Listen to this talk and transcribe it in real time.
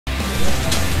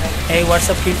এই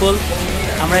WhatsApp people,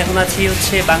 আমরা এখন আছি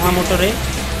হচ্ছে বাংলা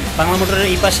মোটরের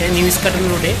এই পাশে নিউ ইস্কাটন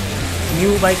রোডে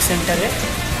নিউ বাইক সেন্টারে।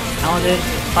 আমাদের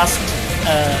ফার্স্ট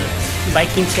বাইক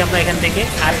কিনছি আমরা এখান থেকে,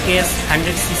 RKS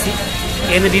 100cc।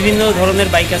 এখানে বিভিন্ন ধরনের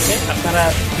বাইক আছে। আপনারা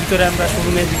ভিতরে, আমরা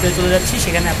শোরুমের ভিতরে চলে যাচ্ছি,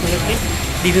 সেখানে আপনাদেরকে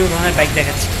বিভিন্ন ধরনের বাইক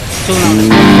দেখাচ্ছি। চলুন আমাদের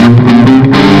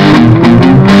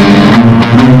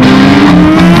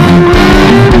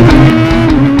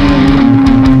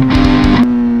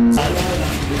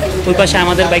ওই পাশে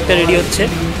আমাদের বাইকটা রেডি হচ্ছে,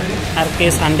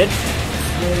 RKS 100।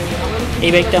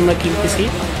 এই বাইকটা আমরা কিনতেছি।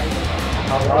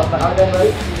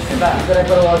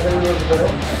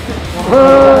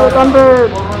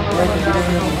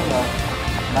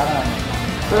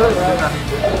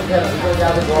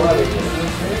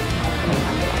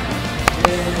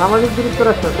 সামাজিক দূরত্ব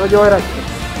রাখছে তো জয় রাখছে।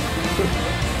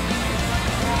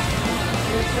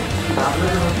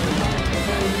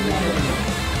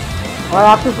 আর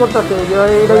আফসোস করতেছে যে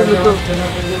এটা কিন্তু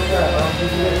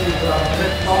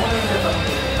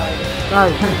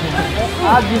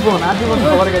আজীবন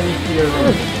সবার কাছে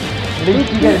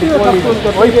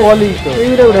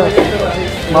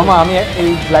মামা আমি এই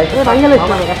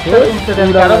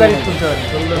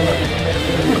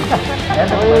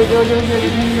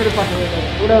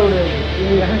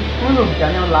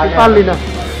পারলি না,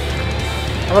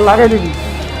 আবার লাগাই দিবি।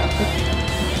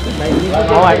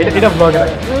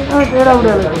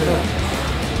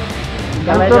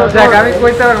 আমি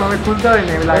কইতে পারবো, আমি খুলতে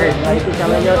পারিনি, আমি লাগাই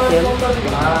চালাই যাওয়ার তেল।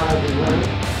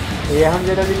 এখন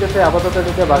যেটা দিতেছে আপাতত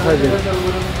দিতে বাসায় যাবে।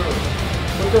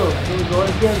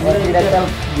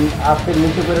 আপনি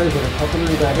নিচে করে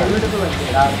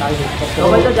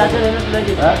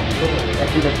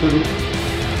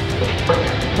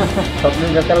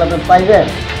পাইবেন,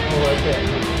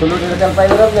 16 লিটার তেল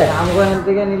পাইবেন আপনি। আমাকে এখান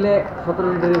থেকে নিলে 17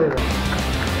 লিটারই পাইবেন।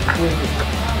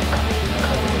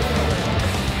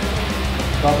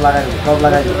 সব লাগাই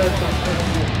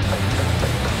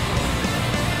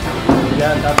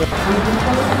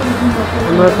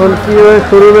আমরা এখন KEEWAY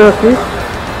শোরুমে আছি।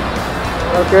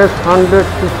 RKS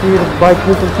 100cc বাইক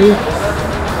নিতেছি।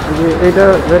 এইটা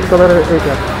রেড কালারের,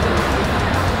 এইটা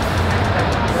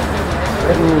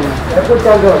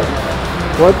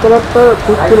হোয়াইট কালারটা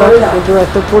খুব ছিল, কিন্তু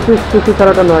 125cc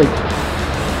ছাড়াটা নাই।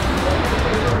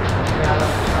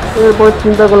 এরপরে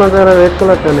চিন্তা করলাম যে রেড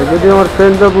কালারটা নেই, যদি আমার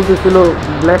ফ্রেন্ডরা বলতেছিল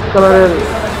ব্ল্যাক কালারের,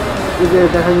 এই যে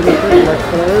দেখা যাচ্ছে ব্ল্যাক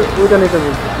কালারের, ওইটা নিতে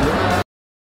বলতেছিল।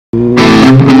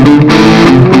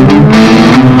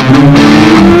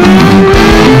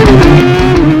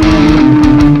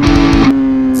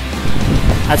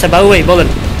 আচ্ছা বাবু ভাই, বলেন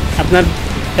আপনার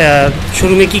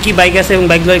শোরুমে কি কি বাইক আছে এবং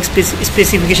বাইকগুলোর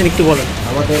স্পেসিফিকেশন একটু বলেন।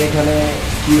 আমাদের এখানে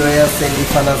KEEWAY আছে,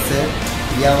 লিফান আছে,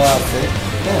 ইয়ামা আছে,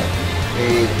 হ্যাঁ,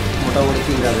 এই মোটামুটি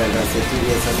 3টা ব্র্যান্ড আছে,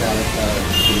 TVS আছে আরেকটা।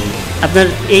 আপনার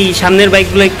এই সামনের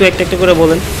বাইকগুলো একটু একটা করে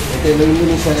বলেন। এটা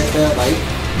ইন্দোনেশিয়ার একটা বাইক,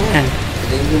 হ্যাঁ,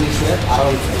 এটা ইন্দোনেশিয়ার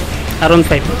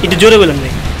R15। একটু জোরে বলেন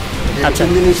ভাই। আচ্ছা,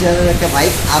 ইন্দোনেশিয়ার একটা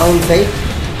বাইক R15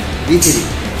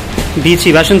 V3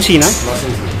 ভার্সন 3 না?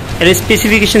 এর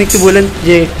স্পেসিফিকেশন একটু বলেন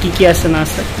যে কি কি আছে না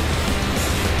আছে।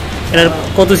 এটার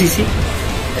কত সিসি?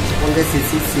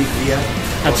 150cc, 6 gear.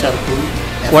 আচ্ছা,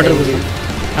 ওয়াটারপ্রুফ।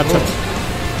 আচ্ছা,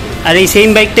 আর এই সেম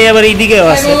বাইকটাই আবার এই দিকেও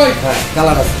আছে? হ্যাঁ,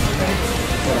 কালার আছে।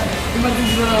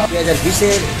 2020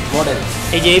 এর মডেল।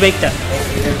 এই যে এই বাইকটা,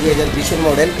 এটা 2020 এর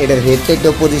মডেল। এটার হেড সাইড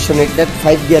পজিশন, এটা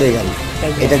 5 গিয়ারে গেল।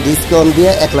 এটা ডিসকাউন্ট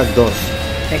দিয়ে 1,10,000।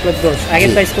 1,10,000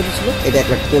 আগের প্রাইস কত ছিল? এটা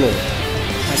 1,15,000।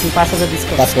 এখন 5,000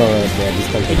 ডিসকাউন্ট। 5,000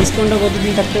 ডিসকাউন্ট। এই ডিসকাউন্টটা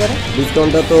কতদিন থাকতে পারে?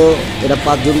 ডিসকাউন্টটা তো এটা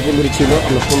 5 জুন পর্যন্ত ছিল,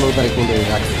 আমরা 15 তারিখ পর্যন্ত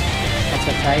রাখি। আচ্ছা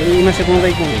আচ্ছা, এই মাসে 15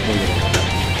 তারিখ পর্যন্ত।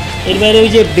 এর বাইরে ওই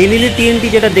যে বেনিলি TNT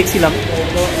যেটা দেখছিলাম,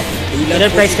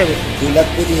 এটার প্রাইসটা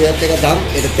 2,25,000 টাকা দাম।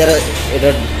 এটা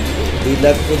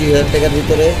 2,25,000 টাকার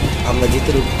ভিতরে আমরা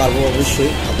জিতে পারবো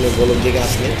অবশ্যই। আপনি বলুন দিকে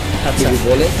আসলে যদি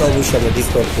বলে তো অবশ্যই আমরা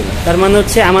ডিসকাউন্ট করি। তার মানে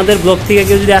হচ্ছে আমাদের ব্লগ থেকে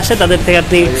কেউ যদি আসে তাদের থেকে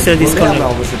আপনি এক্সট্রা ডিসকাউন্ট? আমরা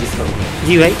অবশ্যই ডিসকাউন্ট করি।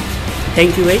 জি ভাই,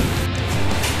 থ্যাংক ইউ ভাই।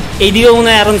 এই দিকেও মনে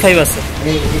হয় R15 আছে।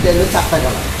 এটা হলো 4টা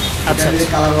কালার। আচ্ছা,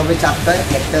 কালার হবে 4টা,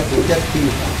 1টা 2টা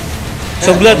 3টা।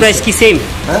 সবগুলোর প্রাইস কি সেম?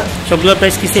 হ্যাঁ, সবগুলোর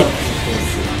প্রাইস কি সেম?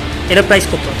 এটার প্রাইস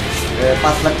কত?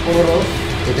 5,15,000।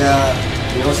 এটা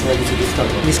কিছু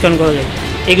ডিসকাউন্ট করা যায়।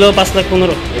 এগুলো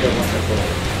 5,15,000। এটা 5,15,000।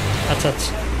 আচ্ছা আচ্ছা।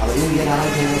 আর ইন্ডিয়ান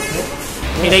R15 আছে।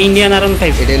 এটা ইন্ডিয়ান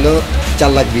R15। এটা হলো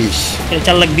 4,20,000। এটা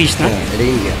 4,20,000 না? এটা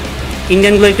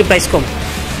ইন্ডিয়ানগুলো একটু প্রাইস কম।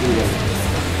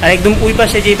 আর একদম ওই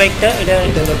পাশে যে বাইকটা, এটা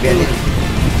হলো বেনিলি।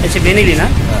 আচ্ছা, বেনিলি না?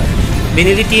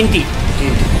 Benelli TNT।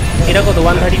 এটা কত?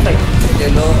 135। এটা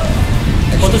হলো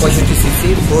 165cc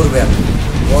 4 van,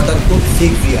 waterproof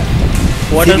 6 gear.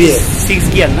 Water 6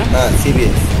 gear না? হ্যাঁ,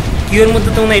 CBS। কিউর মধ্যে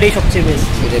তো মনে হয় এটাই সবচেয়ে বেস্ট।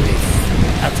 এটা বেস্ট।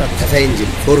 আচ্ছা আচ্ছা এটা ইঞ্জিন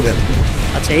 4 ভ্যালভ।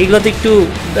 আচ্ছা, এইগুলো তো একটু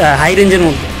হাই রেঞ্জের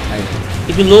মধ্যে,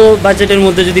 একটু লো বাজেটের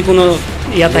মধ্যে যদি কোনো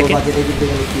ইয়া থাকে। বাজেটে কিন্তু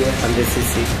গেলে কি 100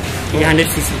 সিসি, 100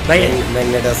 সিসি ভাই,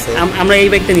 ম্যাগনেট আছে। আমরা এই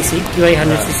বাইকটা নিছি কিউআই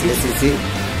 100 সিসি।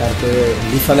 তারপরে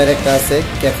লিফানের একটা আছে,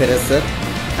 ক্যাফের আছে।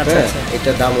 আচ্ছা আচ্ছা,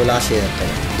 এটার দাম হলো 80,000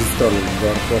 টাকা ডিসকাউন্ট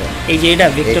দেওয়ার পরে। এই যে এটা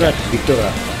ভিক্টোরা। ভিক্টোরা,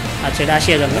 আচ্ছা, এটা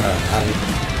 80,000 না? আর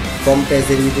কম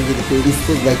প্রাইসের ভিতরে যদি কেউ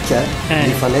স্পোর্ট বাইক চায়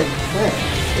লিফানের,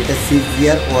 এটা 6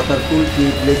 গিয়ার ওয়াটারকুল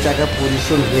টিউবলেস চাকা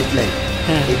পজিশন হেডলাইট,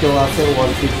 এটাও আছে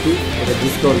 150। এটা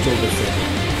ডিসকাউন্ট চলতেছে।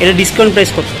 এটা ডিসকাউন্ট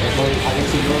প্রাইস কত? এখন আগে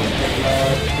ছিল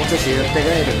 85,000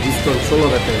 টাকা, এটা ডিসকাউন্ট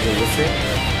 16,000 টাকা চলতেছে।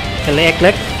 তাহলে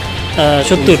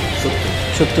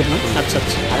 1,70,000 না? আচ্ছা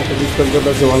আচ্ছা, আরেকটা ডিসকাউন্ট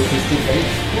চলতেছে 165।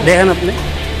 দেখেন আপনি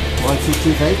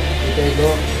 165। এটা হলো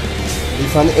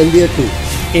লিফান এমবিও 2।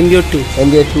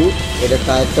 এমবিও 2 এটা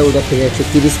টায়ারটা ওটা থেকে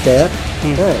 130 টায়ার।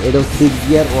 এটা 6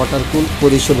 গিয়ার ওয়াটারকুল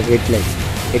পজিশন হেডলাইট।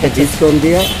 এটা ডিসকাউন্ট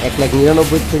দিয়ে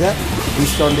 1,99,000 টাকা,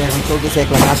 ডিসকাউন্ট দিয়ে এখন চলতেছে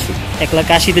 1,80,000।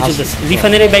 1,80,000 চলতেছে।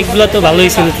 লিফানের এই বাইকগুলো তো ভালোই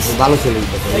চলতেছে। ভালো চলবে।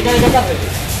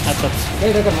 আচ্ছা আচ্ছা,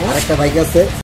 আরেকটা বাইক আছে